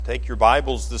Take your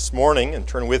Bibles this morning and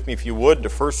turn with me, if you would, to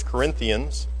 1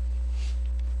 Corinthians.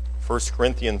 1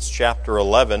 Corinthians chapter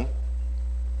 11.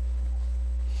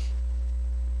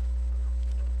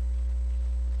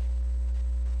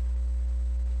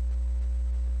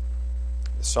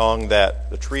 The song that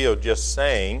the trio just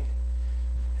sang,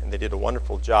 and they did a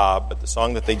wonderful job, but the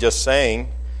song that they just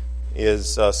sang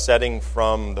is setting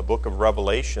from the book of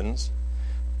Revelations,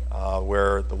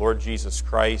 where the Lord Jesus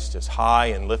Christ is high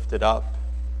and lifted up,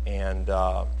 and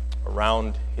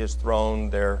around his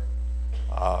throne there,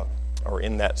 or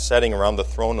in that setting around the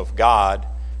throne of God,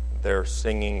 they're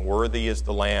singing, "Worthy is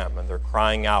the Lamb," and they're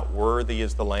crying out, "Worthy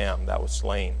is the Lamb that was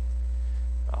slain,"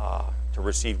 to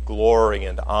receive glory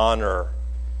and honor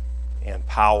and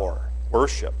power,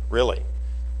 worship, really.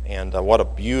 And what a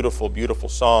beautiful, beautiful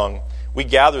song. We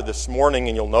gather this morning,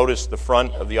 and you'll notice the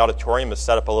front of the auditorium is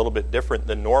set up a little bit different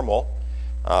than normal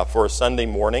for a Sunday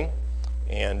morning.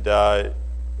 And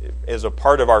as a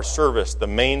part of our service, the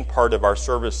main part of our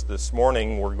service this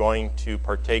morning, we're going to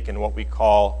partake in what we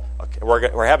call,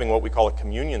 we're having what we call a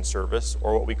communion service,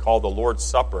 or what we call the Lord's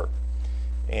Supper.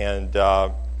 And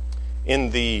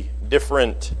in the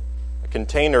different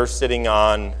containers sitting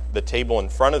on the table in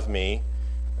front of me,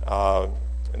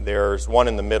 there's one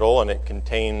in the middle, and it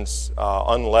contains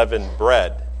unleavened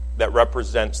bread that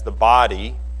represents the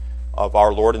body of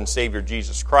our Lord and Savior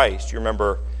Jesus Christ. You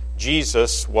remember,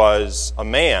 Jesus was a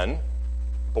man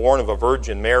born of a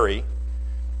Virgin Mary,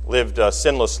 lived a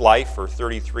sinless life for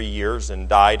 33 years and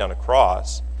died on a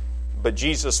cross. But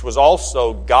Jesus was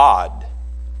also God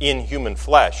in human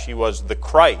flesh. He was the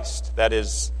Christ, that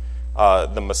is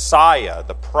the Messiah,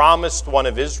 the promised one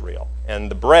of Israel. And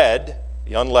the bread,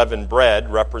 the unleavened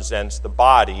bread, represents the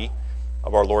body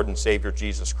of our Lord and Savior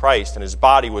Jesus Christ. And his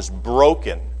body was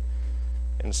broken.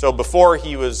 And so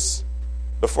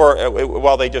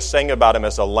while they just sang about him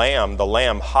as a lamb, the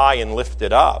lamb high and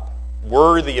lifted up,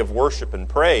 worthy of worship and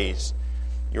praise,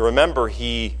 you remember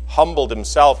he humbled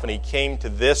himself and he came to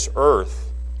this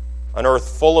earth, an earth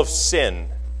full of sin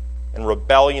and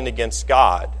rebellion against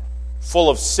God, full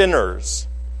of sinners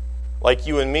like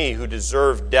you and me who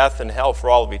deserve death and hell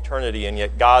for all of eternity, and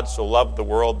yet God so loved the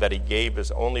world that he gave his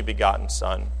only begotten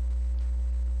Son,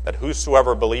 that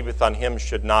whosoever believeth on him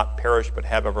should not perish but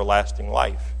have everlasting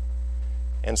life.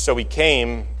 And so he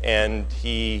came and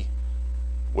he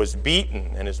was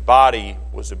beaten, and his body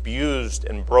was abused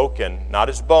and broken. Not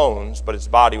his bones, but his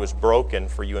body was broken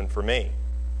for you and for me.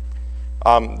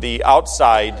 The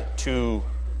outside two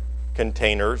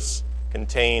containers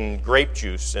contain grape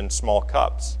juice in small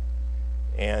cups.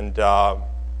 And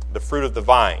the fruit of the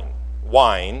vine,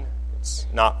 wine. It's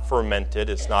not fermented,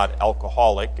 it's not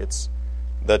alcoholic. It's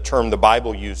the term the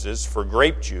Bible uses for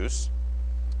grape juice.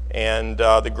 And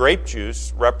the grape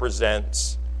juice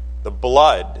represents the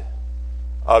blood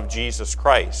of Jesus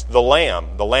Christ, the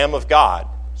Lamb of God,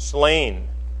 slain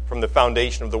from the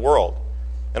foundation of the world.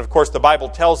 And of course, the Bible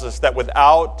tells us that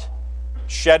without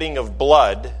shedding of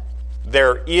blood,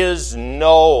 there is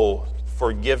no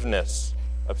forgiveness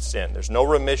of sin. There's no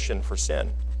remission for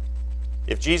sin.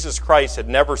 If Jesus Christ had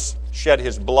never shed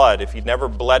his blood, if he'd never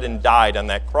bled and died on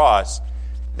that cross,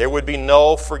 there would be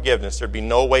no forgiveness. There'd be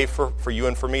no way for you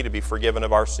and for me to be forgiven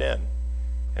of our sin.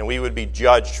 And we would be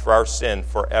judged for our sin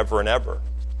forever and ever.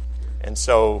 And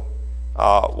so,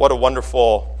 what a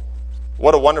wonderful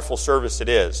service it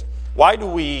is. Why do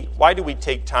we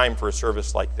take time for a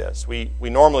service like this? We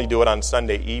normally do it on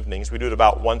Sunday evenings. We do it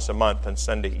about once a month on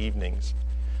Sunday evenings.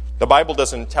 The Bible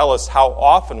doesn't tell us how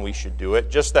often we should do it,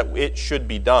 just that it should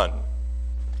be done.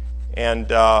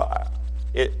 And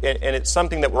it's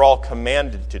something that we're all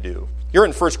commanded to do. You're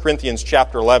in 1 Corinthians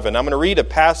chapter 11. I'm going to read a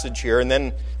passage here, and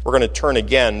then we're going to turn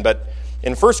again. But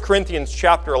in 1 Corinthians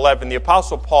chapter 11, the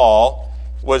Apostle Paul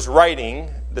was writing.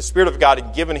 The Spirit of God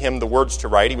had given him the words to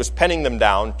write. He was penning them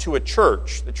down to a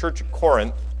church, the church at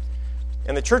Corinth.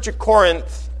 And the church at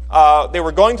Corinth, they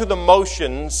were going through the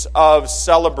motions of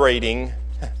celebrating.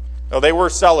 No, they were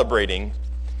celebrating,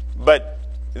 but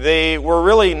they were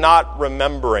really not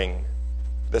remembering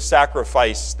the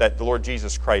sacrifice that the Lord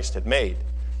Jesus Christ had made.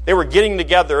 They were getting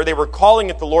together. They were calling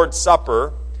it the Lord's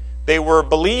Supper. They were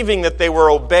believing that they were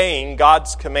obeying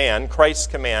God's command, Christ's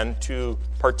command, to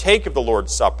partake of the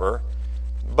Lord's Supper.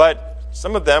 But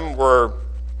some of them were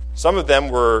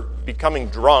becoming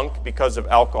drunk because of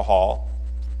alcohol.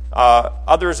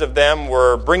 Others of them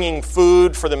were bringing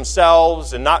food for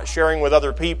themselves and not sharing with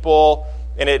other people.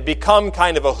 And it had become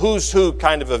kind of a who's who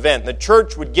kind of event. The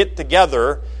church would get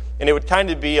together, and it would kind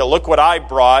of be a look what I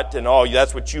brought, and oh,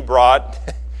 that's what you brought.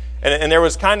 And there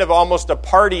was kind of almost a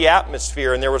party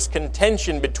atmosphere, and there was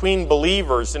contention between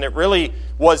believers, and it really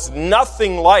was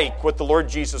nothing like what the Lord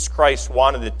Jesus Christ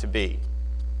wanted it to be.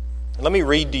 And let me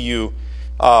read to you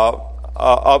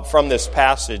up from this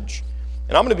passage.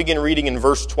 And I'm going to begin reading in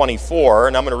verse 24,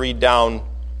 and I'm going to read down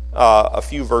a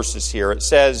few verses here. It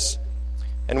says,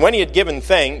 "And when he had given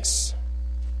thanks,"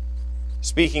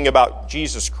 speaking about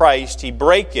Jesus Christ, "he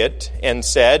brake it and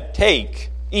said,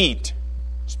 'Take, eat,'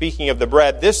 speaking of the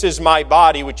bread, 'This is my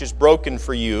body which is broken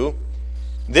for you.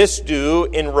 This do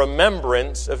in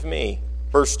remembrance of me.'"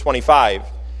 Verse 25,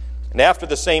 "And after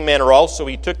the same manner also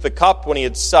he took the cup when he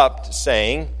had supped,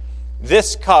 saying,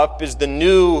 'This cup is the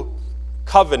new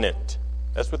covenant.'"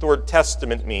 That's what the word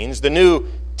testament means. "The new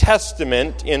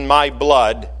testament in my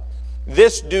blood.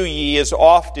 This do ye as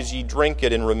oft as ye drink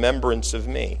it in remembrance of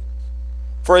me.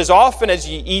 For as often as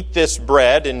ye eat this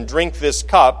bread and drink this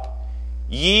cup,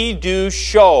 ye do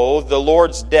show the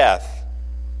Lord's death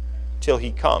till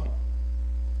he come.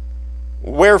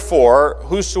 Wherefore,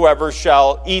 whosoever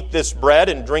shall eat this bread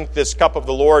and drink this cup of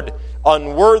the Lord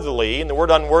unworthily," and the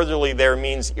word unworthily there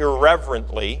means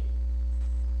irreverently,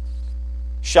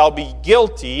 "shall be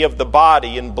guilty of the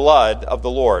body and blood of the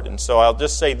Lord." And so I'll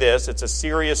just say this, it's a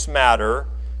serious matter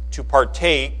to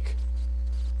partake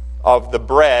of the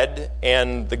bread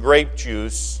and the grape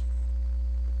juice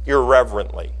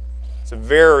irreverently. It's a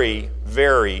very,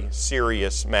 very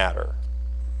serious matter.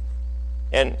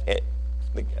 And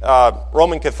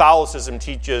Roman Catholicism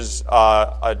teaches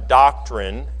a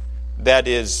doctrine that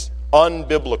is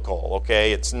unbiblical,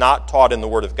 okay? It's not taught in the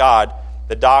Word of God,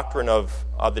 the doctrine of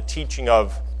the teaching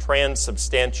of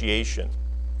transubstantiation.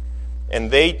 And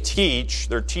their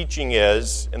teaching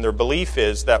is, and their belief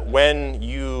is, that when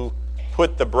you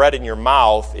put the bread in your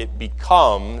mouth, it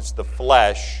becomes the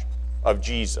flesh of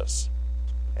Jesus.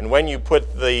 And when you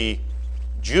put the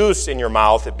juice in your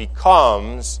mouth, it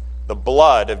becomes the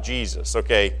blood of Jesus.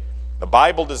 Okay, the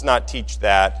Bible does not teach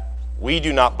that. We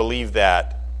do not believe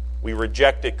that. We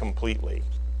reject it completely.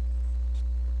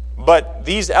 But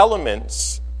these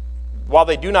elements, while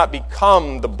they do not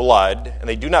become the blood and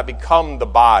they do not become the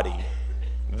body,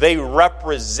 they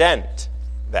represent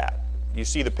that. You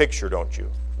see the picture, don't you?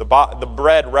 The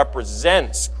bread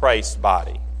represents Christ's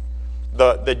body.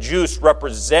 The juice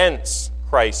represents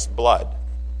Christ's blood.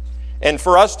 And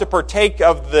for us to partake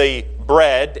of the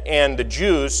bread and the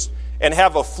juice and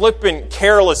have a flippant,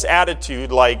 careless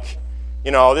attitude like,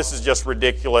 this is just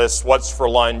ridiculous. What's for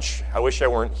lunch? I wish I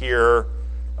weren't here.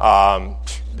 I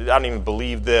don't even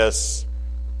believe this.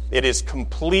 It is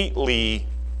completely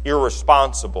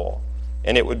irresponsible,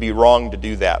 and it would be wrong to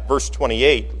do that. Verse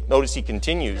 28, notice he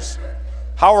continues.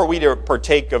 How are we to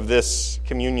partake of this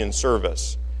communion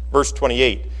service? Verse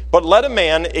 28, "But let a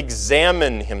man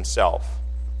examine himself."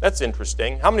 That's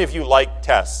interesting. How many of you like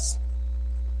tests?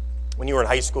 When you were in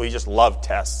high school, you just loved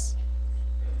tests.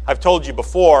 I've told you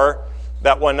before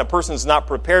that when a person's not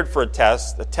prepared for a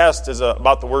test, the test is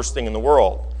about the worst thing in the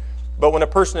world. But when a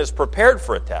person is prepared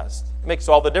for a test, it makes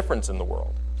all the difference in the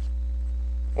world.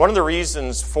 One of the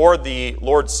reasons for the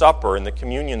Lord's Supper and the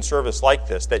communion service like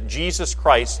this, that Jesus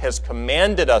Christ has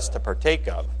commanded us to partake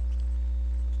of,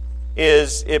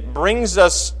 is it brings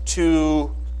us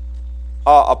to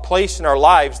a place in our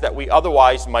lives that we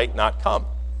otherwise might not come.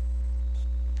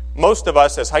 Most of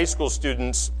us as high school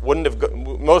students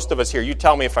most of us here, you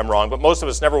tell me if I'm wrong, but most of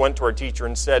us never went to our teacher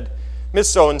and said, "Miss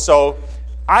So-and-so,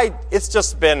 it's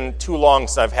just been too long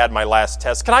since I've had my last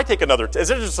test. Can I take another test? Is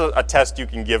there just a test you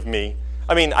can give me?"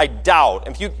 I mean, I doubt.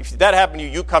 If that happened to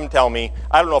you, you come tell me.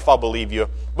 I don't know if I'll believe you.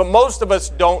 But most of us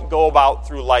don't go about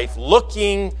through life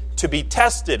looking to be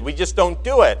tested. We just don't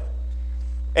do it.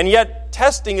 And yet,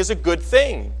 testing is a good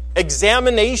thing.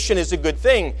 Examination is a good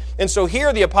thing. And so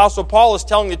here the Apostle Paul is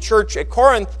telling the church at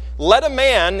Corinth, let a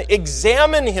man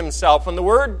examine himself. And the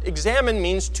word examine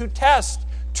means to test,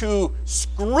 to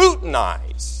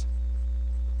scrutinize.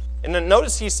 And then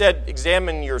notice he said,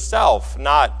 examine yourself,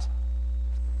 not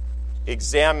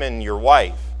examine your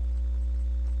wife.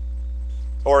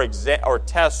 Or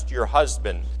test your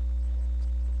husband.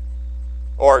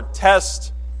 Or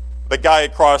test the guy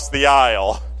across the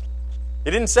aisle. He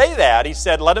didn't say that. He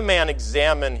said, let a man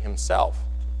examine himself.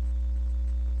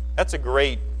 That's a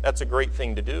great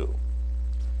thing to do.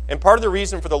 And part of the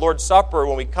reason for the Lord's Supper,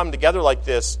 when we come together like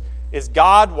this, is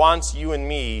God wants you and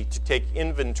me to take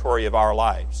inventory of our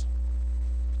lives.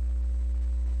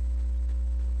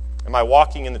 Am I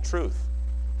walking in the truth?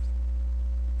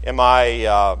 Am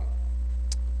I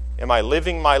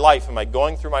living my life? Am I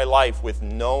going through my life with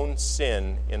known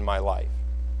sin in my life?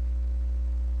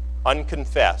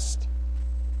 Unconfessed.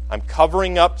 I'm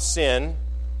covering up sin.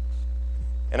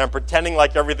 and I'm pretending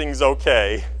like everything's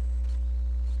okay.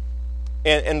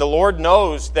 And the Lord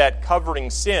knows that covering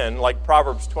sin, like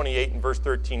Proverbs 28 and verse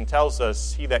 13 tells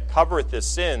us, he that covereth his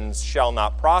sins shall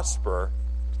not prosper,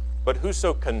 but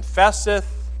whoso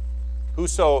confesseth,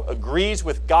 whoso agrees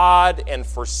with God and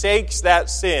forsakes that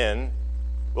sin,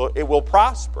 it will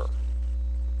prosper.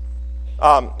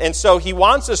 And so he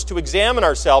wants us to examine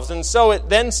ourselves. And so it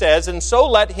then says, and so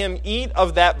let him eat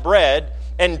of that bread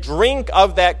and drink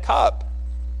of that cup.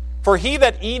 For he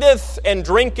that eateth and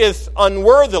drinketh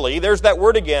unworthily, there's that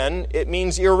word again, it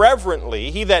means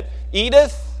irreverently. He that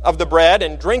eateth of the bread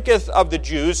and drinketh of the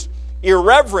juice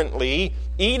irreverently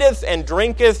eateth and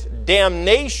drinketh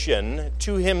damnation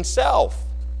to himself,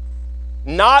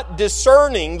 not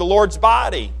discerning the Lord's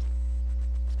body.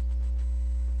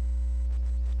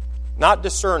 Not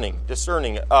discerning.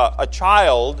 A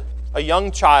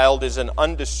young child is an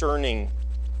undiscerning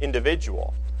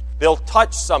individual. They'll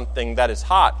touch something that is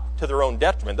hot to their own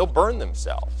detriment. They'll burn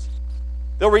themselves.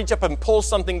 They'll reach up and pull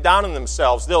something down on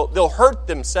themselves. They'll hurt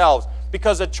themselves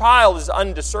because a child is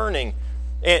undiscerning.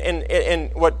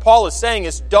 And what Paul is saying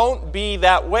is, don't be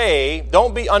that way.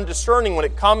 Don't be undiscerning when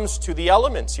it comes to the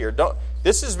elements here.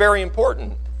 This is very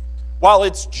important. While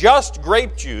it's just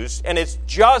grape juice and it's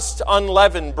just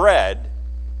unleavened bread,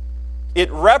 it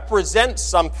represents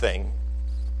something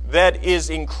that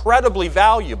is incredibly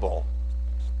valuable.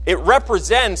 It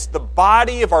represents the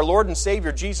body of our Lord and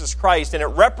Savior Jesus Christ, and it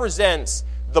represents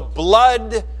the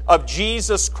blood of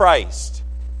Jesus Christ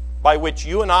by which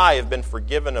you and I have been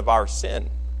forgiven of our sin.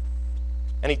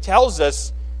 And he tells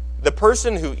us the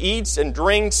person who eats and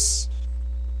drinks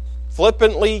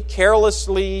flippantly,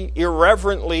 carelessly,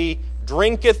 irreverently,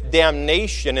 drinketh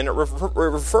damnation, and it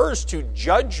refers to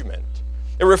judgment.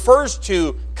 It refers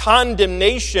to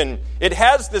condemnation. It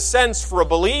has the sense for a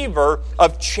believer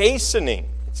of chastening.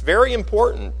 It's very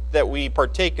important that we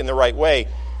partake in the right way.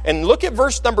 And look at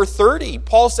verse number 30.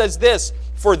 Paul says this,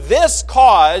 for this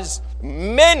cause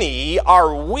many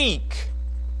are weak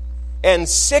and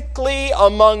sickly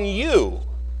among you.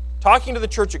 Talking to the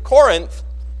church at Corinth,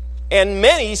 and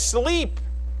many sleep.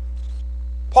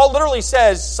 Paul literally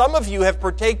says, some of you have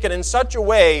partaken in such a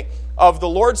way of the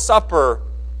Lord's Supper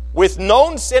with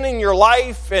known sin in your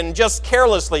life and just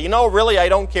carelessly, really I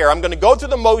don't care. I'm going to go through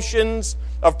the motions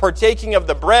of partaking of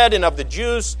the bread and of the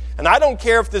juice, and I don't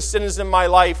care if this sin is in my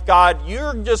life, God,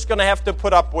 you're just going to have to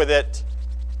put up with it.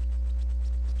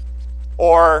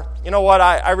 Or, you know what,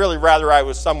 I really rather I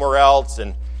was somewhere else,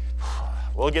 and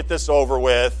we'll get this over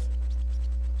with.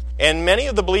 And many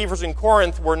of the believers in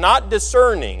Corinth were not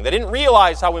discerning. They didn't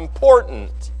realize how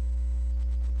important,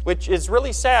 which is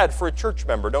really sad for a church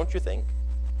member, don't you think?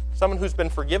 Someone who's been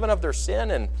forgiven of their sin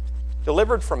and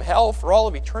delivered from hell for all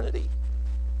of eternity.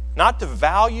 Not to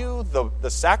value the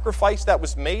sacrifice that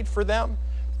was made for them.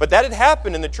 But that had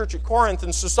happened in the church at Corinth.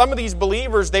 And so some of these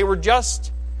believers, they were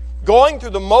just going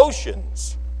through the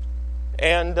motions.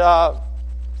 And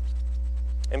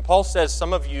Paul says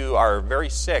some of you are very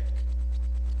sick.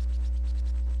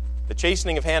 The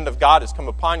chastening of hand of God has come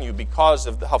upon you because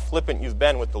of how flippant you've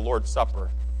been with the Lord's Supper.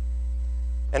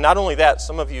 And not only that,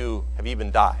 some of you have even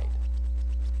died.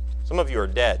 Some of you are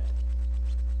dead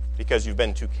because you've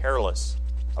been too careless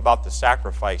about the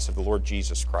sacrifice of the Lord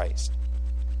Jesus Christ.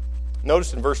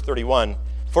 Notice in verse 31,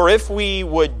 for if we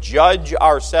would judge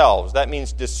ourselves, that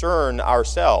means discern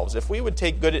ourselves. If we would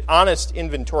take good, honest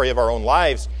inventory of our own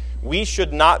lives, we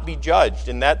should not be judged.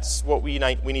 And that's what we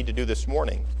need to do this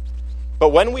morning. But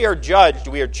when we are judged,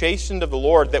 we are chastened of the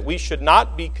Lord, that we should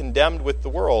not be condemned with the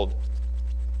world.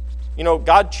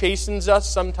 God chastens us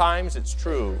sometimes, it's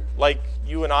true. Like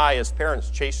you and I as parents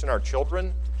chasten our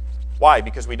children. Why?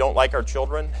 Because we don't like our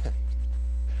children?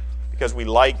 Because we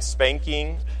like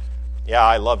spanking? Yeah,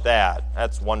 I love that.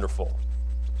 That's wonderful.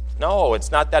 No,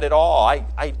 it's not that at all.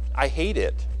 I hate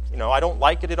it. I don't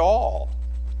like it at all.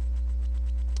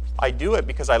 I do it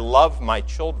because I love my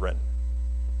children.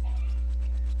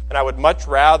 And I would much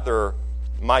rather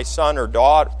my son or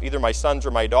daughter, either my sons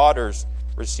or my daughters,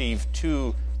 receive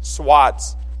 2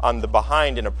 swats on the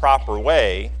behind in a proper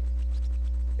way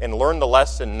and learn the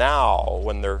lesson now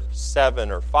when they're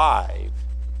 7 or 5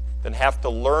 than have to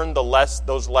learn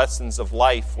those lessons of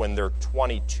life when they're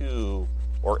 22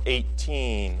 or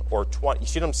 18 or 20. You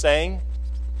see what I'm saying?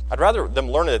 I'd rather them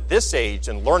learn it at this age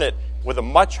and learn it with a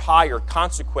much higher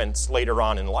consequence later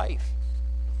on in life.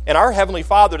 And our Heavenly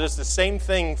Father does the same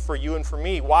thing for you and for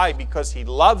me. Why? Because He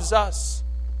loves us.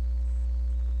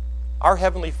 Our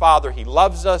Heavenly Father, He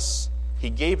loves us.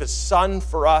 He gave His Son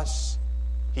for us.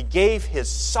 He gave His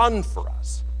Son for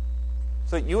us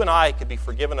so that you and I could be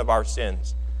forgiven of our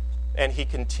sins. And he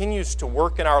continues to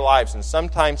work in our lives, and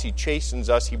sometimes he chastens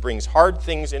us. He brings hard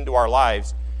things into our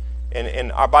lives.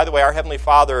 And by the way, our Heavenly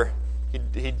Father,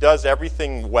 he does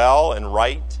everything well and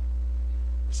right.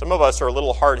 Some of us are a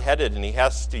little hard-headed, and he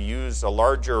has to use a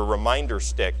larger reminder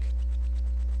stick.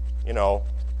 You know,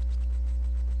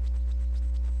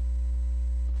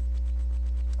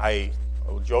 I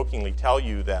will jokingly tell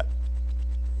you that,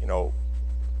 you know,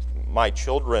 my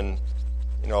children,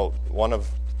 one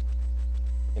of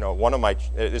my,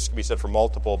 this can be said for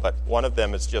multiple, but one of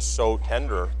them is just so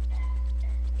tender.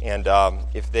 And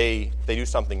if they do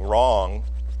something wrong,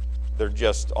 they're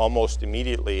just almost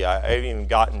immediately, I haven't even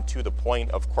gotten to the point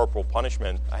of corporal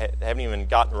punishment. I haven't even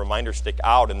gotten the reminder stick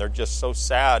out, and they're just so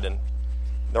sad, and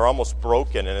they're almost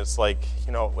broken. And it's like,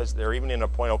 was there even in a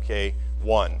point, okay,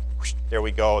 one, there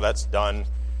we go, that's done.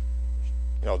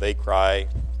 They cry,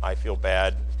 I feel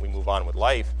bad, we move on with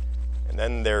life. And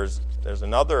then there's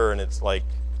another, and it's like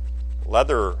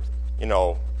leather,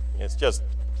 it's just,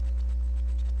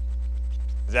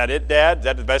 is that it, Dad? Is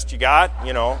that the best you got?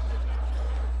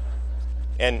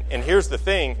 And here's the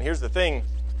thing,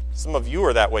 some of you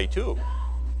are that way too,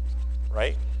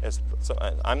 right?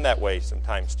 I'm that way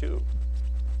sometimes too.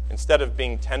 Instead of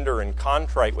being tender and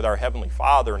contrite with our Heavenly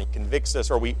Father, and He convicts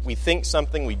us, or we think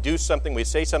something, we do something, we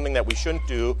say something that we shouldn't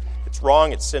do, it's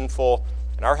wrong, it's sinful,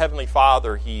 and our Heavenly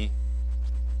Father, He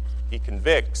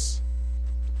convicts,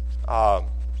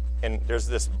 and there's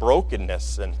this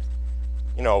brokenness, and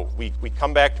we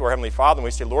come back to our Heavenly Father and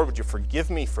we say, Lord, would you forgive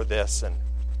me for this? And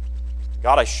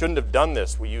God, I shouldn't have done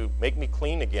this. Will you make me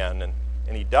clean again?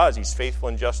 And He does. He's faithful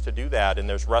and just to do that. And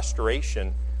there's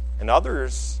restoration. And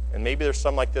others, and maybe there's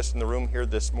some like this in the room here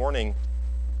this morning,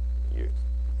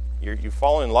 you've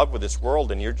fallen in love with this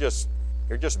world, and you're just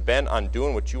bent on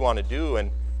doing what you want to do.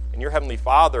 And your Heavenly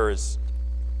Father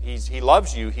He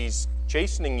loves you. He's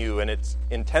chastening you, and it's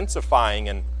intensifying.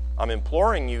 And I'm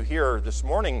imploring you here this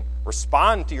morning,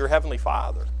 respond to your Heavenly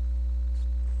Father.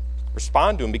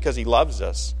 Respond to Him because He loves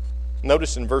us.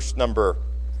 Notice in verse number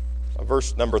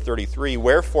 33,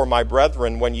 wherefore, my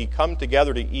brethren, when ye come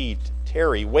together to eat,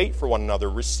 tarry, wait for one another,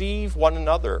 receive one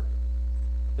another,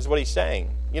 is what he's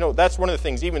saying. That's one of the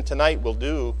things even tonight we'll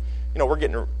do. We're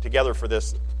getting together for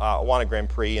this Awana Grand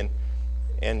Prix, and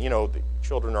the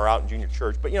children are out in junior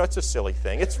church, but it's a silly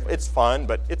thing. It's fun,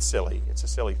 but it's silly. It's a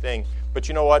silly thing. But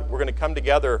you know what? We're going to come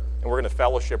together, and we're going to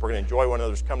fellowship. We're going to enjoy one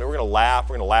another's company. We're going to laugh.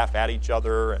 We're going to laugh at each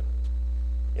other, and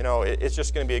it's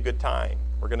just going to be a good time.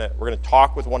 We're going to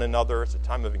talk with one another. It's a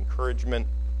time of encouragement.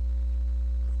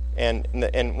 And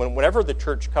whenever the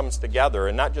church comes together,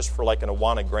 and not just for like an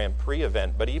Awana Grand Prix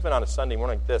event, but even on a Sunday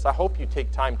morning like this, I hope you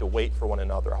take time to wait for one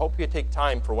another. I hope you take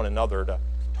time for one another to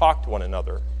talk to one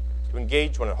another, to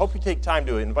engage one another. I hope you take time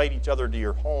to invite each other to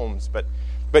your homes.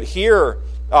 But here,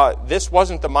 this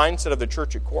wasn't the mindset of the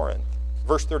church at Corinth.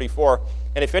 Verse 34,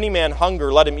 and if any man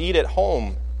hunger, let him eat at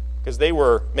home, because they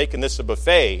were making this a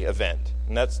buffet event.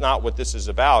 And that's not what this is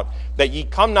about. That ye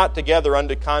come not together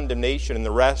unto condemnation, and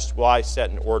the rest will I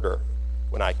set in order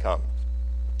when I come.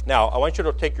 Now, I want you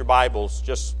to take your Bibles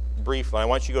just briefly. I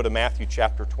want you to go to Matthew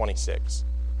chapter 26.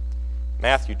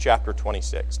 Matthew chapter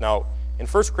 26. Now, in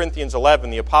 1 Corinthians 11,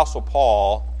 the Apostle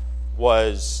Paul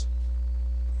was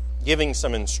giving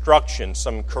some instruction,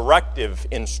 some corrective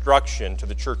instruction to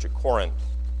the church at Corinth.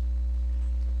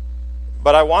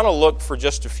 But I want to look for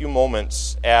just a few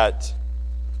moments at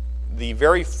the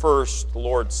very first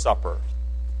Lord's Supper.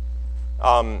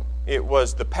 It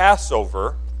was the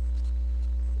Passover,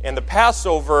 and the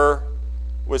Passover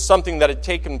was something that had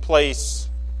taken place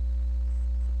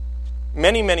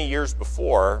many, many years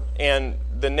before, and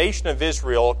the nation of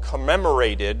Israel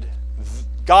commemorated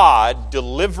God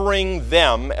delivering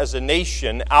them as a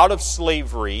nation out of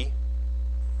slavery,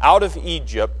 out of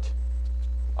Egypt,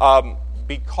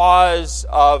 because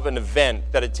of an event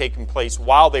that had taken place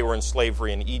while they were in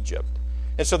slavery in Egypt.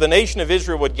 And so the nation of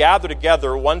Israel would gather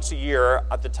together once a year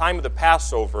at the time of the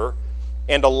Passover,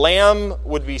 and a lamb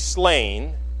would be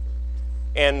slain,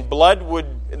 and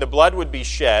the blood would be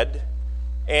shed,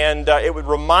 and it would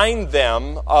remind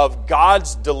them of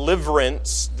God's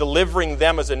deliverance, delivering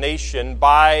them as a nation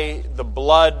by the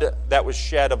blood that was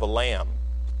shed of a lamb.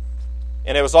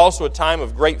 And it was also a time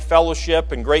of great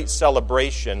fellowship and great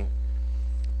celebration.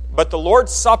 But the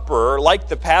Lord's Supper, like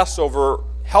the Passover,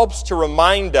 helps to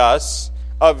remind us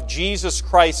of Jesus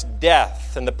Christ's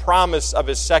death and the promise of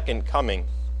His second coming.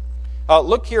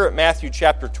 Look here at Matthew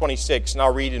chapter 26, and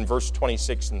I'll read in verse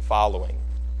 26 and following.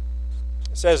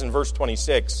 It says in verse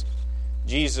 26,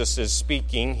 Jesus is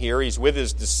speaking here. He's with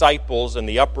His disciples in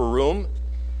the upper room.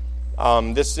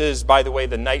 This is, by the way,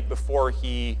 the night before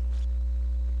He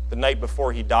the night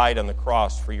before he died on the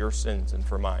cross for your sins and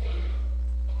for mine.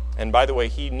 And by the way,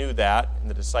 he knew that, and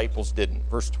the disciples didn't.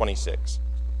 Verse 26.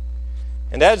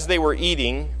 And as they were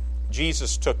eating,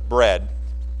 Jesus took bread,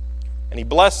 and he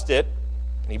blessed it,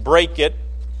 and he brake it,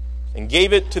 and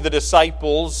gave it to the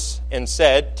disciples, and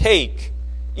said, "Take,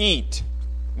 eat,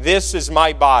 this is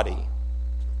my body."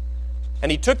 And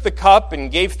he took the cup,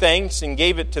 and gave thanks, and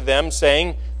gave it to them,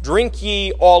 saying, "Drink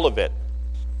ye all of it,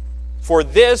 for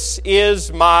this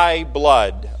is my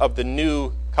blood of the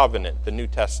new covenant," the New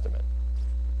Testament.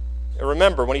 And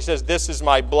remember, when he says, "This is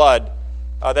my blood,"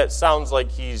 that sounds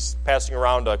like he's passing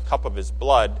around a cup of his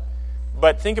blood.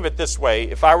 But think of it this way.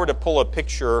 If I were to pull a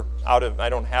picture out of, I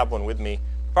don't have one with me,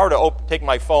 if I were to take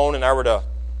my phone and I were to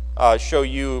show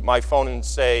you my phone and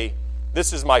say,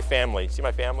 "This is my family." See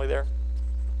my family there?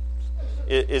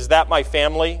 Is that my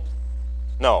family?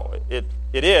 No, it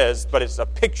is, but it's a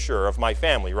picture of my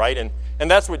family, right?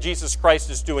 And that's what Jesus Christ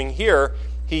is doing here.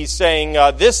 He's saying,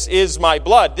 "This is my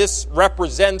blood. This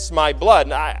represents my blood."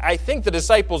 And I think the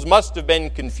disciples must have been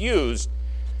confused.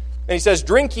 And he says,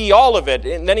 "Drink ye all of it."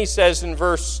 And then he says in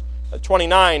verse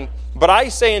 29, "But I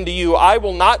say unto you, I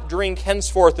will not drink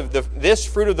henceforth of this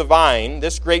fruit of the vine,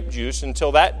 this grape juice,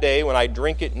 until that day when I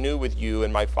drink it new with you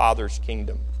in my Father's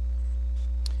kingdom."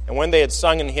 And when they had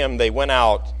sung an hymn, they went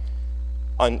out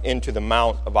into the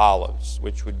Mount of Olives,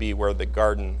 which would be where the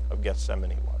Garden of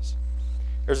Gethsemane was.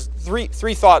 There's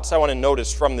three thoughts I want to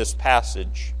notice from this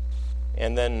passage,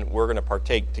 and then we're going to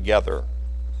partake together.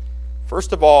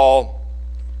 First of all,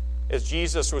 as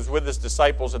Jesus was with his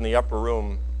disciples in the upper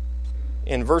room,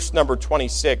 in verse number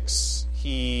 26,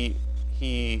 he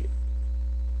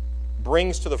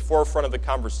brings to the forefront of the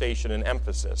conversation an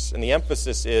emphasis, and the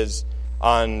emphasis is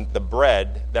on the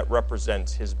bread that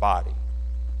represents his body.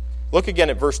 Look again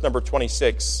at verse number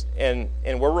 26, and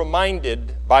we're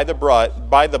reminded by the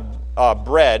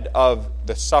bread of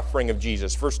the suffering of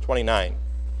Jesus. Verse 29,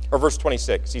 or verse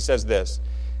 26, he says this,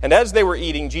 "And as they were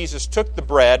eating, Jesus took the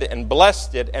bread and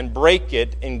blessed it and brake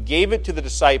it and gave it to the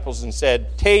disciples and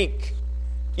said, 'Take,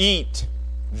 eat,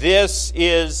 this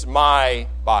is my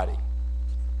body.'"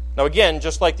 Now again,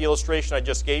 just like the illustration I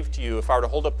just gave to you, if I were to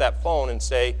hold up that phone and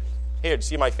say, "Hey,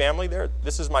 see my family there?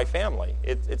 This is my family."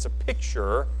 It's a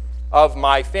picture of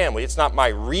my family. It's not my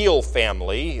real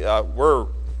family.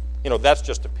 That's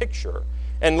just a picture.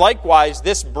 And likewise,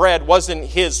 this bread wasn't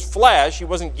his flesh. He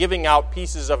wasn't giving out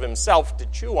pieces of himself to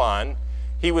chew on.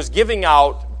 He was giving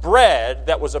out bread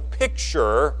that was a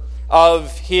picture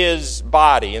of his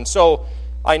body. And so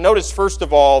I notice, first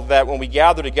of all, that when we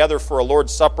gather together for a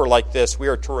Lord's Supper like this, we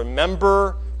are to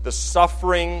remember the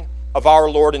suffering of our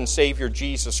Lord and Savior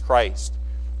Jesus Christ.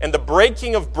 And the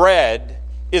breaking of bread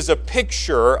is a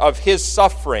picture of his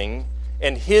suffering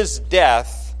and his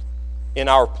death in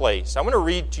our place. I'm going to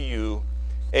read to you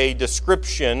a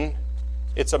description.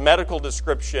 It's a medical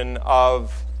description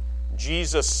of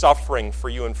Jesus' suffering for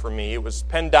you and for me. It was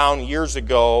penned down years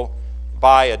ago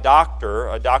by a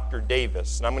Dr.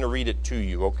 Davis, and I'm going to read it to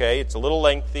you, okay? It's a little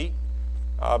lengthy,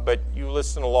 but you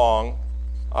listen along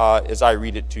as I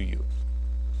read it to you.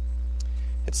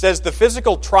 It says, "The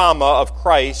physical trauma of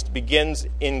Christ begins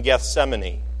in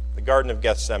Gethsemane, the Garden of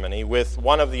Gethsemane, with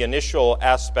one of the initial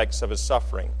aspects of his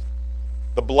suffering,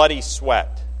 the bloody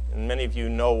sweat." And many of you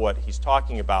know what he's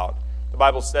talking about. The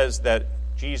Bible says that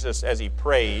Jesus, as he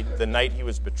prayed, the night he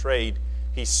was betrayed,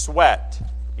 he sweat.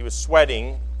 He was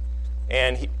sweating,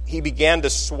 and he began to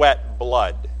sweat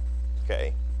blood.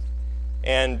 Okay?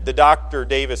 And the Dr.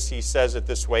 Davis, he says it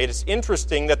this way, "It is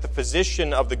interesting that the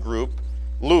physician of the group,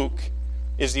 Luke,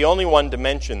 is the only one to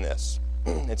mention this."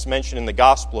 It's mentioned in the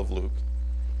Gospel of Luke.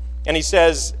 And he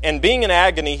says, "And being in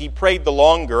agony, he prayed the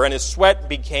longer, and his sweat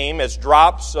became as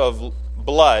drops of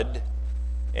blood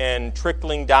and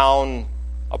trickling down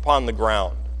upon the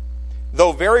ground.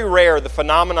 Though very rare, the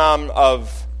phenomenon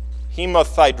of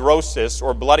hematidrosis,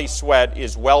 or bloody sweat,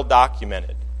 is well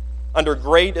documented. Under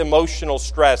great emotional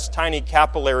stress, tiny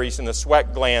capillaries in the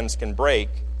sweat glands can break,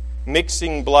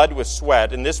 mixing blood with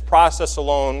sweat, and this process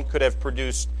alone could have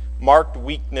produced marked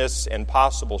weakness and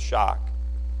possible shock.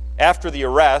 After the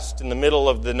arrest, in the middle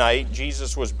of the night,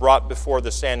 Jesus was brought before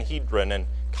the Sanhedrin and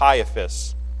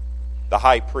Caiaphas, the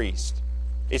high priest.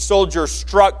 A soldier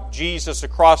struck Jesus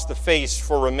across the face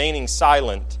for remaining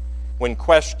silent when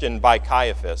questioned by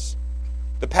Caiaphas.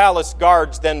 The palace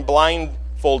guards then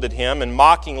blindfolded him and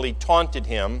mockingly taunted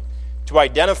him to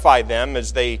identify them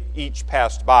as they each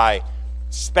passed by,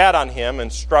 spat on him,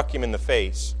 and struck him in the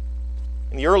face.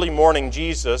 In the early morning,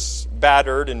 Jesus,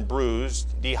 battered and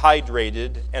bruised,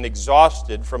 dehydrated, and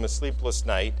exhausted from a sleepless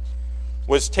night,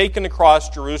 was taken across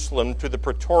Jerusalem to the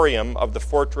praetorium of the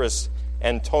fortress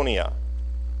Antonia.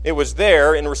 It was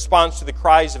there, in response to the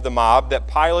cries of the mob, that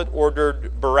Pilate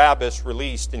ordered Barabbas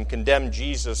released and condemned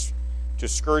Jesus to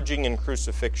scourging and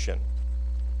crucifixion.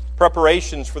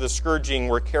 Preparations for the scourging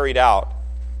were carried out.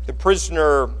 The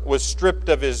prisoner was stripped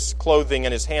of his clothing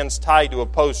and his hands tied to a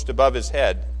post above his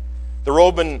head. The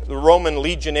Roman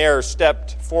legionnaire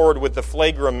stepped forward with the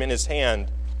flagrum in his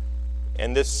hand,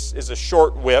 and this is a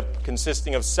short whip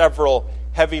consisting of several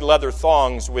heavy leather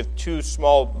thongs with 2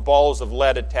 small balls of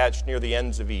lead attached near the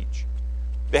ends of each.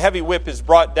 The heavy whip is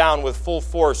brought down with full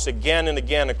force again and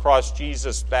again across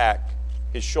Jesus' back,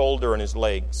 his shoulder, and his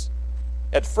legs.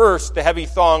 At first, the heavy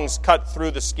thongs cut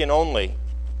through the skin only,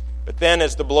 but then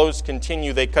as the blows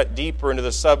continue, they cut deeper into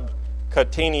the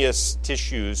subcutaneous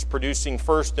tissues, producing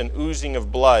first an oozing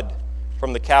of blood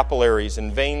from the capillaries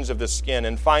and veins of the skin,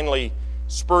 and finally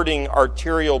spurting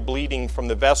arterial bleeding from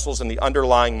the vessels and the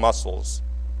underlying muscles.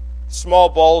 Small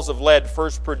balls of lead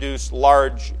first produce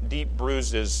large, deep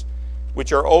bruises,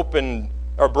 which are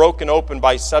broken open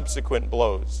by subsequent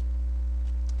blows.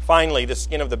 Finally, the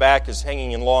skin of the back is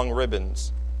hanging in long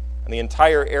ribbons, and the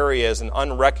entire area is an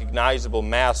unrecognizable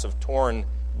mass of torn,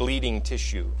 bleeding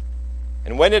tissue.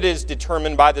 And when it is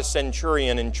determined by the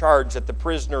centurion in charge that the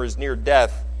prisoner is near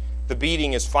death, the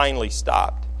beating is finally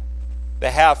stopped. The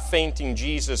half-fainting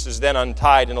Jesus is then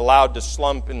untied and allowed to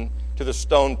slump into the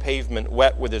stone pavement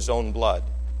wet with his own blood.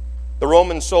 The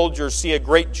Roman soldiers see a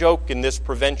great joke in this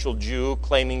provincial Jew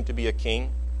claiming to be a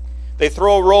king. They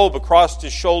throw a robe across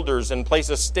his shoulders and place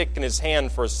a stick in his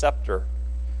hand for a scepter.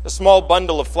 A small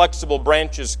bundle of flexible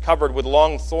branches covered with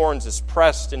long thorns is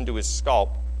pressed into his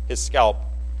scalp.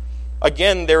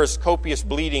 Again, there is copious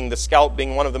bleeding, the scalp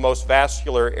being one of the most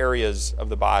vascular areas of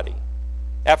the body.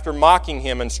 After mocking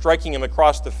him and striking him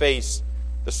across the face,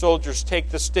 the soldiers take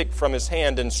the stick from his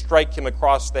hand and strike him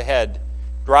across the head,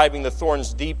 driving the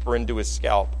thorns deeper into his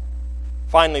scalp.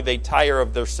 Finally, they tire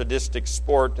of their sadistic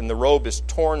sport, and the robe is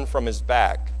torn from his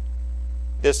back.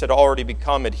 This had already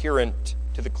become adherent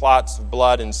to the clots of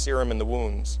blood and serum in the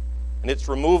wounds, and its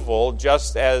removal,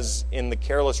 just as in the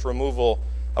careless removal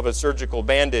of a surgical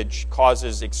bandage,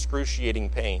 causes excruciating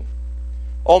pain,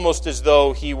 almost as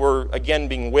though he were again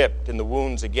being whipped and the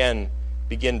wounds again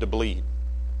begin to bleed.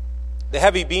 The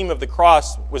heavy beam of the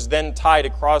cross was then tied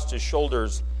across his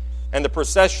shoulders, and the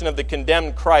procession of the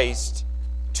condemned Christ,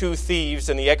 2 thieves,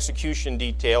 and the execution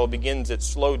detail begins its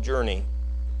slow journey.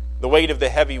 The weight of the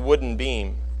heavy wooden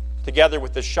beam, together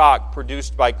with the shock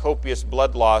produced by copious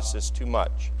blood loss, is too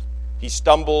much. He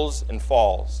stumbles and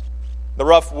falls. The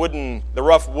rough wood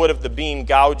of the beam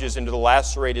gouges into the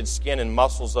lacerated skin and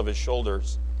muscles of his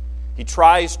shoulders. He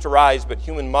tries to rise, but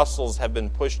human muscles have been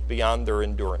pushed beyond their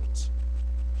endurance.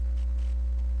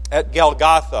 At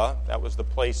Golgotha, that was the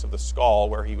place of the skull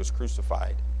where he was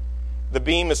crucified, the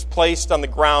beam is placed on the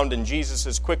ground and Jesus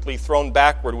is quickly thrown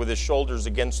backward with his shoulders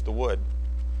against the wood.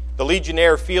 The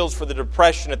legionnaire feels for the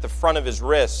depression at the front of his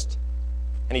wrist,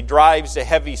 and he drives a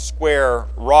heavy square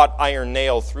wrought iron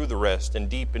nail through the wrist and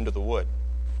deep into the wood.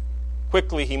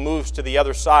 Quickly he moves to the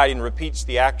other side and repeats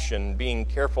the action, being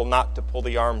careful not to pull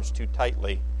the arms too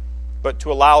tightly, but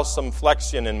to allow some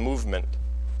flexion and movement.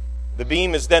 The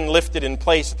beam is then lifted in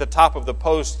place at the top of the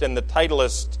post, and the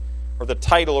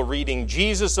title reading,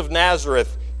 "Jesus of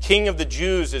Nazareth, King of the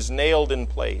Jews," is nailed in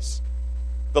place.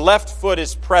 The left foot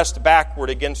is pressed backward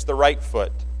against the right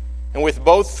foot, and with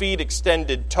both feet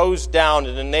extended, toes down,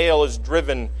 and a nail is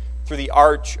driven through the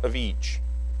arch of each.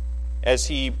 As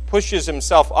he pushes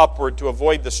himself upward to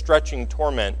avoid the stretching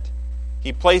torment,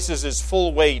 he places his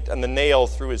full weight on the nail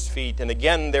through his feet, and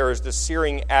again there is the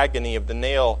searing agony of the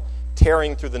nail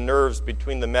tearing through the nerves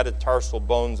between the metatarsal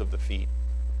bones of the feet.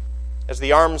 As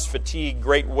the arms fatigue,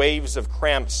 great waves of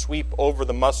cramp sweep over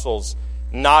the muscles,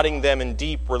 knotting them in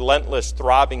deep, relentless,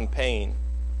 throbbing pain.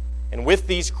 And with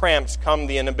these cramps come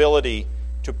the inability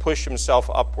to push himself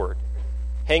upward.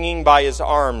 Hanging by his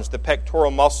arms, the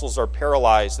pectoral muscles are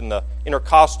paralyzed and the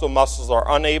intercostal muscles are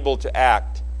unable to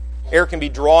act. Air can be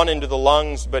drawn into the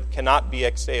lungs but cannot be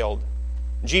exhaled.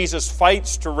 Jesus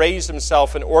fights to raise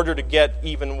himself in order to get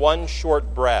even one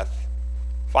short breath.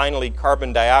 Finally,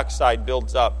 carbon dioxide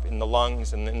builds up in the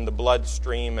lungs and in the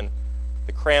bloodstream, and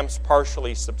the cramps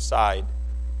partially subside.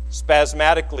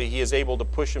 Spasmodically, he is able to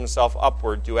push himself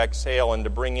upward to exhale and to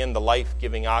bring in the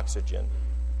life-giving oxygen.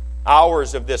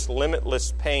 Hours of this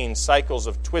limitless pain, cycles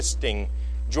of twisting,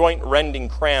 joint-rending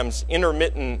cramps,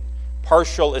 intermittent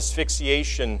partial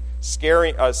asphyxiation,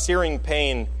 searing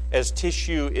pain as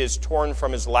tissue is torn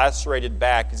from his lacerated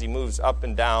back as he moves up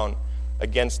and down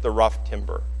against the rough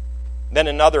timber. Then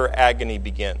another agony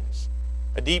begins.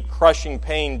 A deep crushing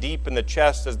pain deep in the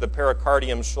chest as the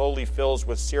pericardium slowly fills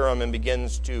with serum and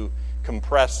begins to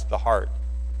compress the heart.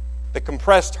 The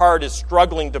compressed heart is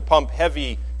struggling to pump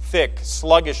heavy, thick,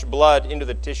 sluggish blood into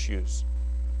the tissues.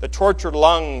 The tortured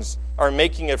lungs are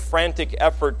making a frantic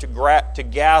effort to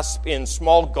gasp in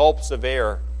small gulps of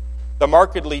air. The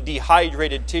markedly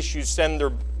dehydrated tissues send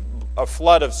a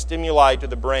flood of stimuli to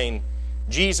the brain.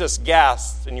 Jesus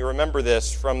gasps, and you remember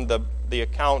this from the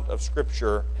account of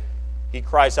Scripture. He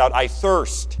cries out, "I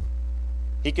thirst."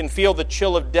 He can feel the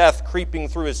chill of death creeping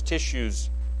through his tissues.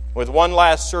 With one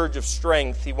last surge of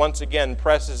strength, he once again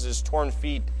presses his torn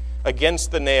feet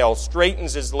against the nail,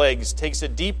 straightens his legs, takes a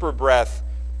deeper breath,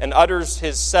 and utters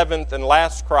his seventh and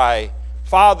last cry,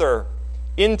 "Father,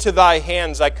 into thy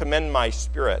hands I commend my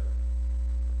spirit."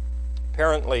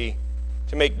 Apparently,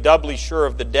 to make doubly sure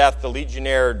of the death, the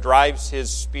legionnaire drives his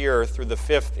spear through the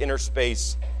fifth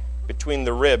interspace between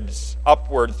the ribs,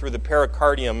 upward through the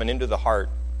pericardium and into the heart.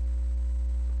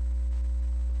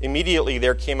 Immediately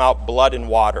there came out blood and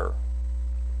water.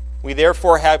 We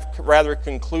therefore have rather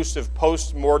conclusive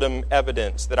post-mortem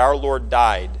evidence that our Lord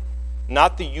died,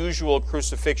 not the usual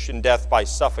crucifixion death by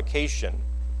suffocation,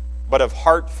 but of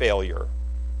heart failure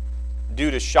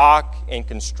due to shock and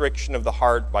constriction of the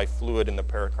heart by fluid in the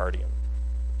pericardium.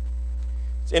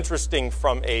 It's interesting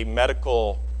from a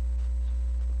medical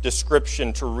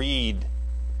description to read.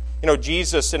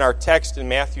 Jesus in our text in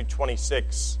Matthew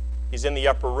 26, he's in the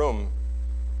upper room.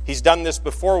 He's done this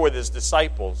before with his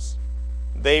disciples.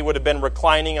 They would have been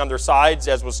reclining on their sides,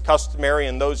 as was customary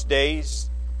in those days,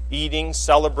 eating,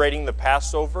 celebrating the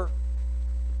Passover.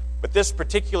 But this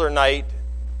particular night,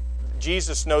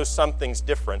 Jesus knows something's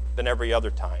different than every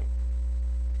other time.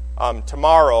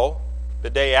 Tomorrow, the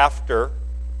day after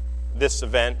this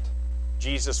event,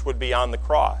 Jesus would be on the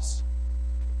cross.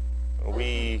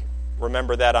 We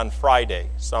remember that on Friday,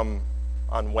 some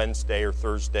on Wednesday or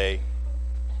Thursday,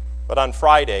 but on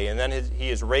Friday, and then he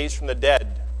is raised from the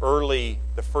dead early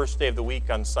the first day of the week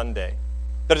on Sunday.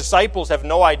 The disciples have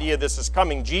no idea this is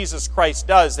coming. Jesus Christ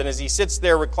does, and as he sits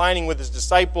there reclining with his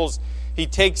disciples, he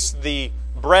takes the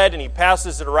bread and he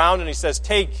passes it around and he says,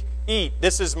 "Take, eat,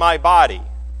 this is my body."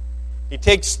 He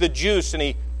takes the juice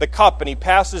and the cup and he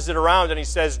passes it around and he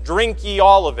says, "Drink ye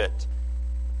all of it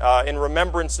in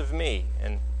remembrance of me,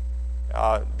 and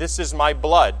this is my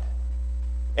blood."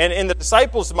 And in the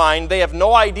disciples' mind, they have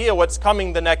no idea what's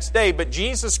coming the next day, but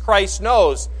Jesus Christ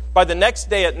knows by the next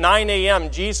day at 9 a.m.,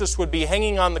 Jesus would be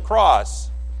hanging on the cross.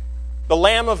 The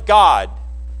Lamb of God,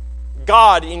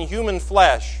 God in human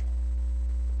flesh.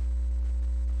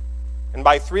 And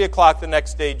by 3 o'clock the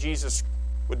next day, Jesus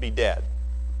would be dead.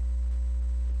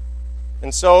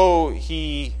 And so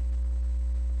he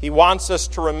wants us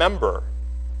to remember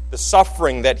the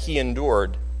suffering that he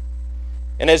endured.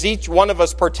 And as each one of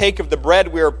us partake of the bread,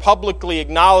 we are publicly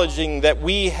acknowledging that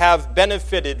we have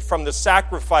benefited from the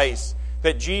sacrifice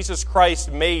that Jesus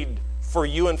Christ made for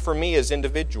you and for me as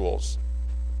individuals.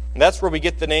 And that's where we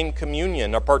get the name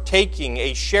communion, a partaking,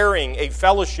 a sharing, a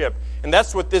fellowship. And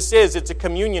that's what this is. It's a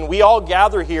communion. We all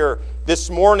gather here this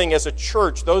morning as a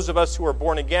church, those of us who are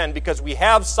born again, because we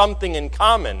have something in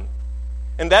common.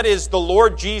 And that is the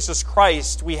Lord Jesus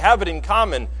Christ. We have it in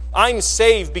common. I'm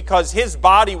saved because his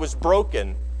body was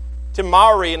broken. Tim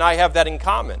Mowry and I have that in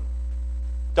common.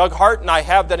 Doug Hart and I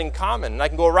have that in common. And I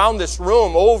can go around this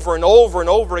room over and over and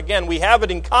over again. We have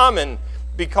it in common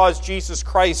because Jesus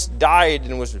Christ died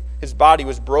and his body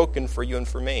was broken for you and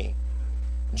for me.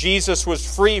 Jesus was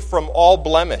free from all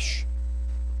blemish.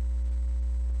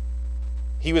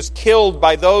 He was killed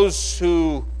by those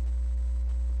who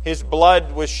his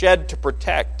blood was shed to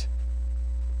protect.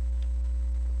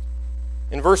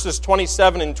 In verses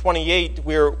 27 and 28,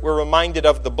 we're reminded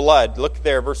of the blood. Look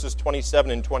there, verses 27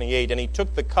 and 28. "And he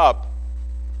took the cup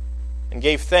and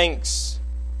gave thanks."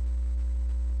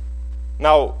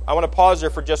 Now, I want to pause there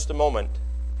for just a moment.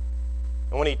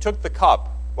 And when he took the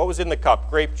cup, what was in the cup?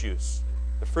 Grape juice,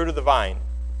 the fruit of the vine.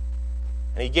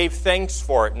 And he gave thanks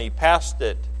for it, and he passed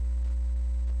it.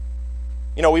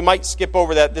 We might skip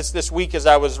over that. This week as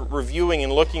I was reviewing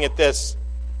and looking at this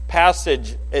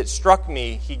passage, it struck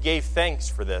me, he gave thanks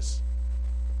for this.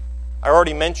 I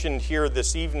already mentioned here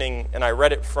this evening, and I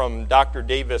read it from Dr.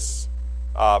 Davis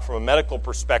from a medical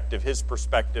perspective, his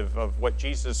perspective of what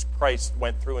Jesus Christ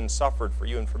went through and suffered for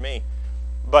you and for me.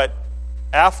 But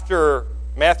after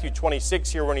Matthew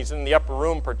 26 here, when he's in the upper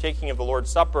room partaking of the Lord's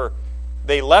Supper,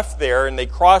 they left there and they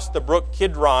crossed the brook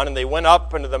Kidron and they went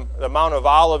up into the Mount of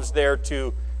Olives there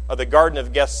to the Garden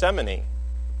of Gethsemane,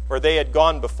 where they had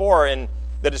gone before. And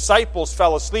the disciples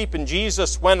fell asleep, and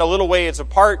Jesus went a little ways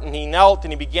apart, and he knelt,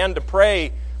 and he began to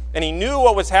pray, and he knew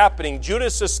what was happening.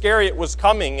 Judas Iscariot was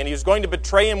coming, and he was going to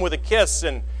betray him with a kiss,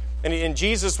 and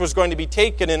Jesus was going to be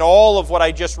taken, and all of what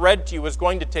I just read to you was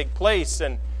going to take place.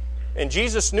 And And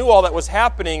Jesus knew all that was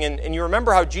happening, and you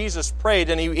remember how Jesus prayed,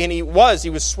 and he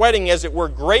was sweating, as it were,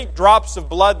 great drops of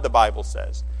blood, the Bible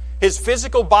says. His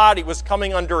physical body was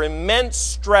coming under immense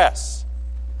stress.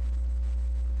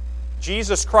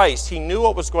 Jesus Christ, he knew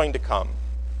what was going to come.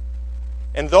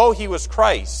 And though he was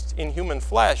Christ in human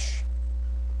flesh,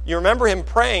 you remember him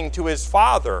praying to his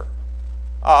Father,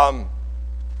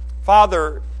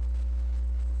 Father,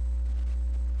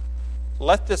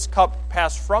 let this cup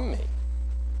pass from me.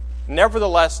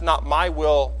 Nevertheless, not my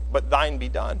will, but thine be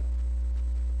done.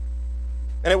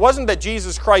 And it wasn't that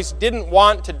Jesus Christ didn't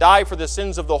want to die for the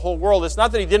sins of the whole world. It's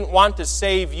not that he didn't want to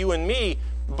save you and me,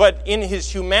 but in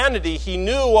his humanity, he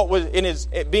knew what was, in his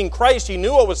being Christ, he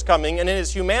knew what was coming, and in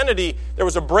his humanity, there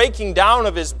was a breaking down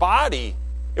of his body.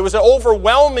 It was an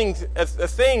overwhelming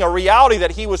thing, a reality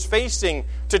that he was facing,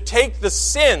 to take the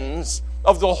sins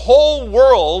of the whole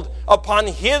world upon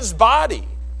his body.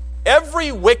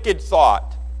 Every wicked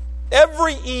thought,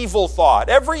 every evil thought,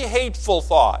 every hateful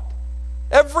thought,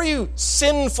 every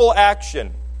sinful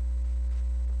action,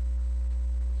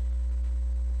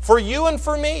 for you and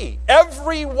for me,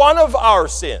 every one of our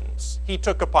sins, he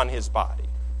took upon his body.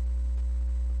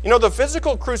 You know, the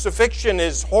physical crucifixion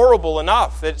is horrible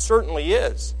enough. It certainly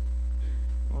is.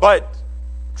 But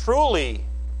truly,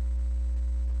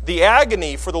 the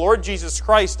agony for the Lord Jesus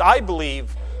Christ, I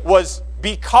believe, was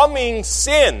becoming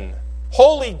sin.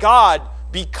 Holy God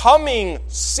becoming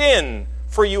sin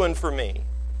for you and for me,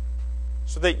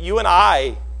 so that you and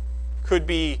I could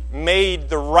be made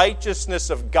the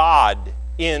righteousness of God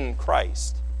in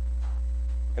Christ.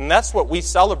 And that's what we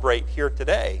celebrate here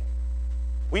today.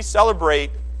 We celebrate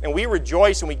and we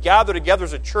rejoice and we gather together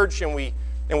as a church, and we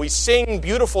sing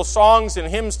beautiful songs and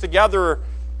hymns together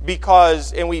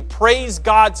and we praise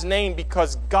God's name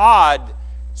because God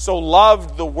so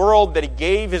loved the world that he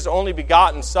gave his only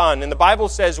begotten Son. And the Bible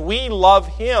says we love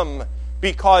him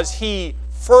because he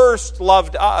first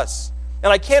loved us.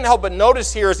 And I can't help but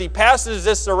notice here as he passes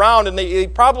this around, and he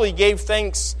probably gave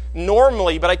thanks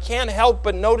normally, but I can't help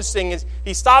but noticing as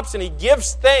he stops and he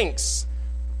gives thanks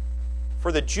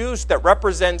for the juice that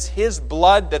represents his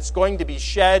blood that's going to be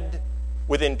shed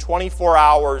within 24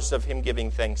 hours of him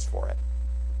giving thanks for it.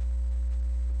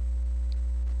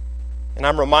 And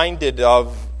I'm reminded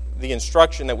of the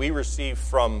instruction that we receive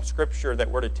from Scripture that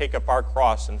we're to take up our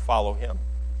cross and follow him.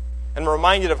 And I'm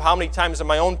reminded of how many times in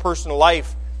my own personal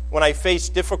life, when I face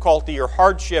difficulty or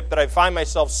hardship, that I find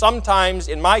myself sometimes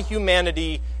in my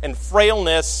humanity and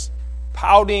frailness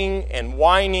pouting and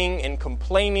whining and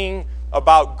complaining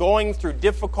about going through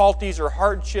difficulties or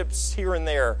hardships here and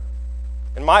there.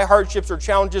 And my hardships or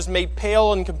challenges may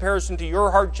pale in comparison to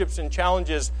your hardships and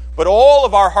challenges, but all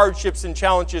of our hardships and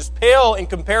challenges pale in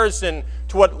comparison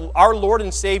to what our Lord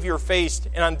and Savior faced.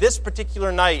 And on this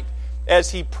particular night,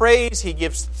 as he prays, he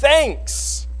gives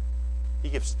thanks. He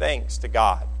gives thanks to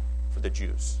God for the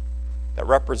juice that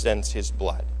represents his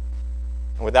blood.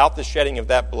 And without the shedding of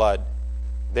that blood,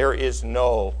 there is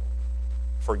no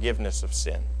forgiveness of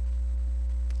sin.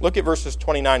 Look at verses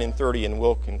 29 and 30 and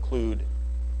we'll conclude.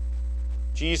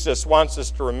 Jesus wants us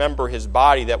to remember his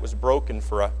body that was broken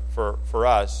for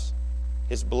us,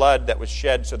 his blood that was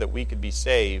shed so that we could be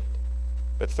saved.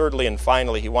 But thirdly and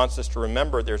finally, he wants us to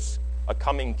remember there's a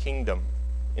coming kingdom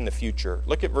in the future.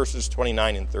 Look at verses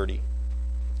 29 and 30.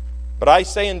 But I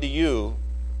say unto you,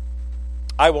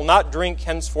 I will not drink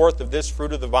henceforth of this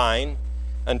fruit of the vine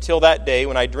until that day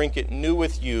when I drink it new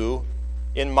with you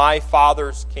in my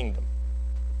Father's kingdom.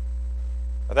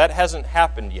 Now that hasn't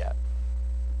happened yet.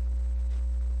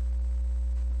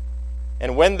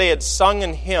 And when they had sung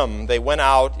an hymn, they went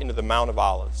out into the Mount of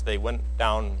Olives. They went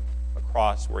down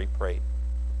across where he prayed.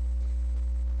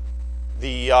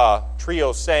 The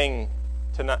trio sang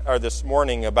this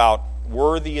morning about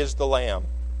worthy is the Lamb,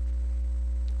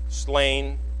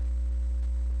 slain,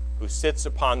 who sits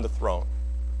upon the throne.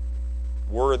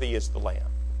 Worthy is the Lamb.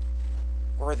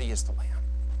 Worthy is the Lamb.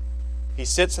 He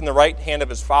sits in the right hand of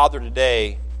his Father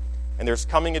today, and there's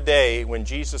coming a day when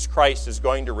Jesus Christ is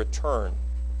going to return.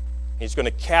 He's going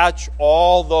to catch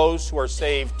all those who are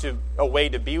saved away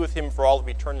to be with him for all of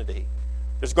eternity.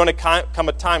 There's going to come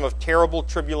a time of terrible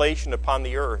tribulation upon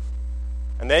the earth.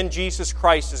 And then Jesus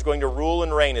Christ is going to rule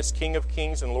and reign as King of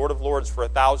Kings and Lord of Lords for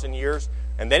 1,000 years.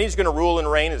 And then he's going to rule and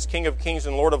reign as King of Kings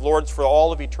and Lord of Lords for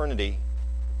all of eternity.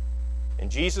 And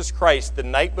Jesus Christ, the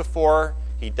night before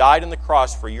he died on the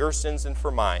cross for your sins and for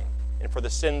mine, and for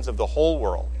the sins of the whole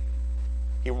world,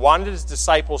 he wanted his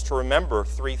disciples to remember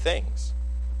three things.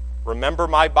 Remember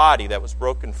my body that was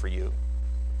broken for you.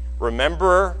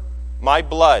 Remember my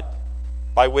blood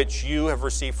by which you have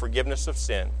received forgiveness of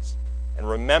sins. And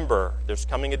remember, there's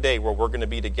coming a day where we're going to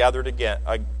be together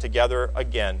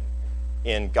again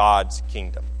in God's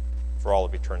kingdom for all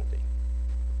of eternity.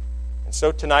 And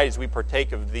so tonight, as we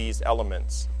partake of these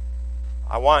elements,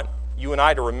 I want you and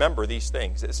I to remember these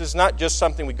things. This is not just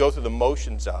something we go through the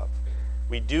motions of.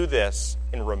 We do this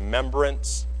in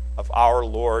remembrance of our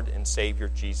Lord and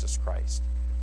Savior Jesus Christ.